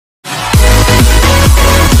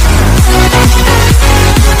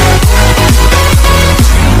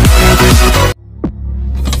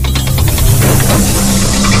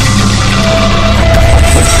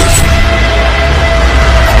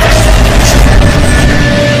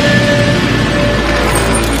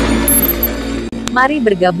Mari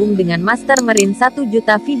bergabung dengan Mastermind 1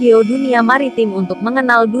 juta video dunia maritim untuk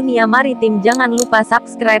mengenal dunia maritim. Jangan lupa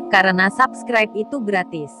subscribe karena subscribe itu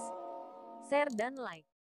gratis. Share dan like.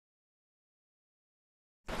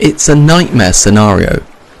 It's a nightmare scenario.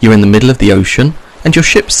 You're in the middle of the ocean and your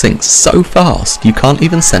ship sinks so fast you can't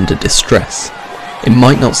even send a distress. It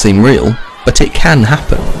might not seem real, but it can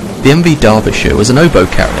happen. The MV Derbyshire was an oboe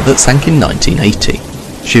carrier that sank in 1980.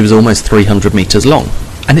 She was almost 300 metres long,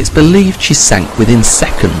 and it's believed she sank within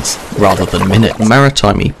seconds rather than minutes. A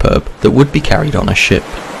maritime Epirb that would be carried on a ship.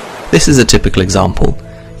 This is a typical example.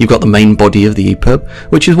 You've got the main body of the Epirb,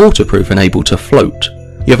 which is waterproof and able to float.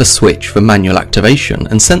 You have a switch for manual activation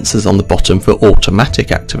and sensors on the bottom for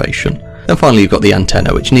automatic activation. And finally you've got the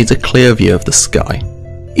antenna, which needs a clear view of the sky.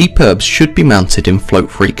 Epirbs should be mounted in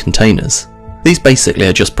float-free containers. These basically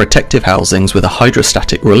are just protective housings with a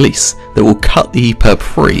hydrostatic release that will cut the Epirb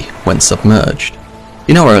free when submerged.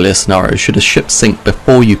 In our earlier scenario, should a ship sink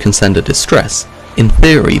before you can send a distress, in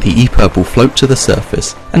theory the Epirb will float to the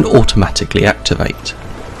surface and automatically activate.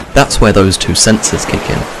 That's where those two sensors kick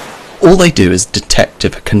in. All they do is detect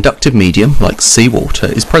if a conductive medium, like seawater,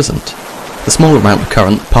 is present. The small amount of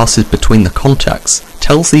current that passes between the contacts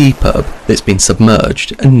tells the Epirb that it's been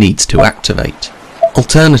submerged and needs to activate.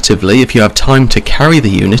 Alternatively, if you have time to carry the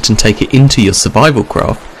unit and take it into your survival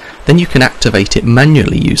craft, then you can activate it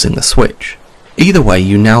manually using the switch. Either way,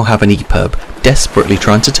 you now have an Epirb desperately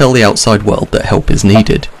trying to tell the outside world that help is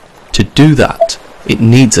needed. To do that, it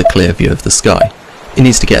needs a clear view of the sky. It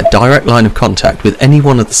needs to get a direct line of contact with any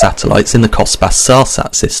one of the satellites in the COSPAS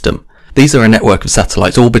SARSAT system. These are a network of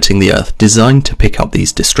satellites orbiting the Earth designed to pick up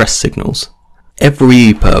these distress signals.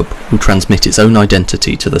 Every Epirb will transmit its own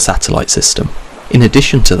identity to the satellite system. In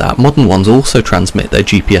addition to that, modern ones also transmit their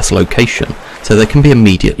GPS location so they can be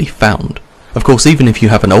immediately found. Of course, even if you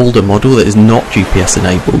have an older model that is not GPS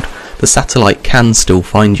enabled, the satellite can still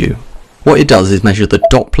find you. What it does is measure the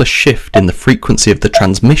Doppler shift in the frequency of the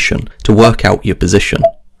transmission to work out your position.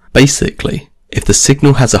 Basically, if the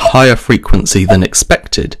signal has a higher frequency than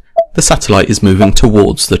expected, the satellite is moving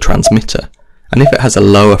towards the transmitter, and if it has a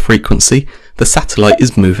lower frequency, the satellite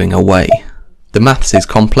is moving away. The maths is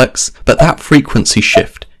complex, but that frequency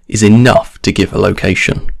shift is enough to give a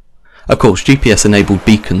location. Of course, GPS-enabled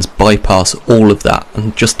beacons bypass all of that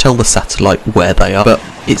and just tell the satellite where they are, but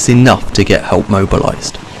it's enough to get help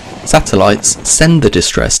mobilised. Satellites send the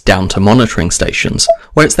distress down to monitoring stations,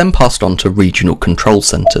 where it's then passed on to regional control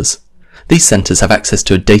centres. These centres have access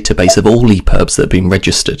to a database of all Epirbs that have been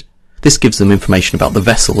registered. This gives them information about the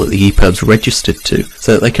vessel that the Epirb's registered to,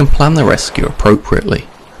 so that they can plan the rescue appropriately.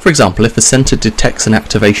 For example, if a centre detects an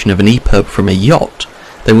activation of an Epirb from a yacht,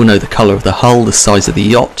 they will know the colour of the hull, the size of the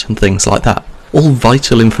yacht, and things like that. All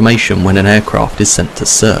vital information when an aircraft is sent to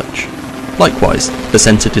search. Likewise, if a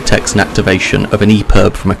centre detects an activation of an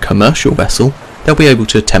Epirb from a commercial vessel, they'll be able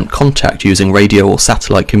to attempt contact using radio or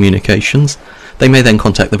satellite communications. They may then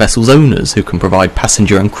contact the vessel's owners, who can provide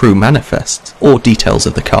passenger and crew manifests, or details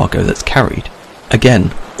of the cargo that's carried.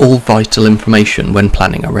 Again, all vital information when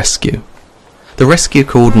planning a rescue. The Rescue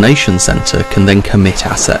Coordination Centre can then commit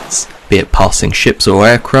assets, be it passing ships or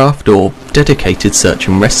aircraft, or dedicated search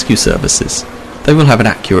and rescue services. They will have an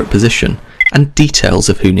accurate position, and details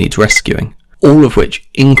of who needs rescuing, all of which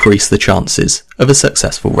increase the chances of a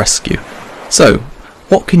successful rescue. So,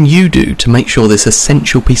 what can you do to make sure this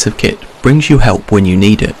essential piece of kit brings you help when you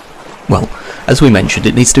need it? Well, as we mentioned,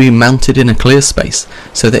 it needs to be mounted in a clear space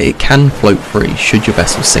so that it can float free should your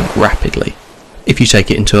vessel sink rapidly. If you take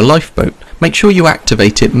it into a lifeboat, make sure you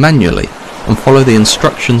activate it manually and follow the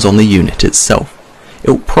instructions on the unit itself. It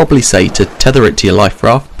will probably say to tether it to your life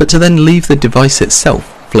raft, but to then leave the device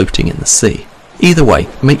itself floating in the sea. Either way,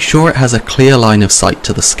 make sure it has a clear line of sight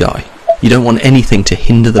to the sky. You don't want anything to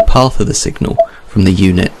hinder the path of the signal from the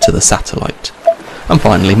unit to the satellite. And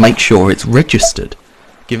finally, make sure it's registered,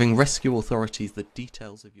 giving rescue authorities the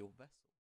details of your vessel.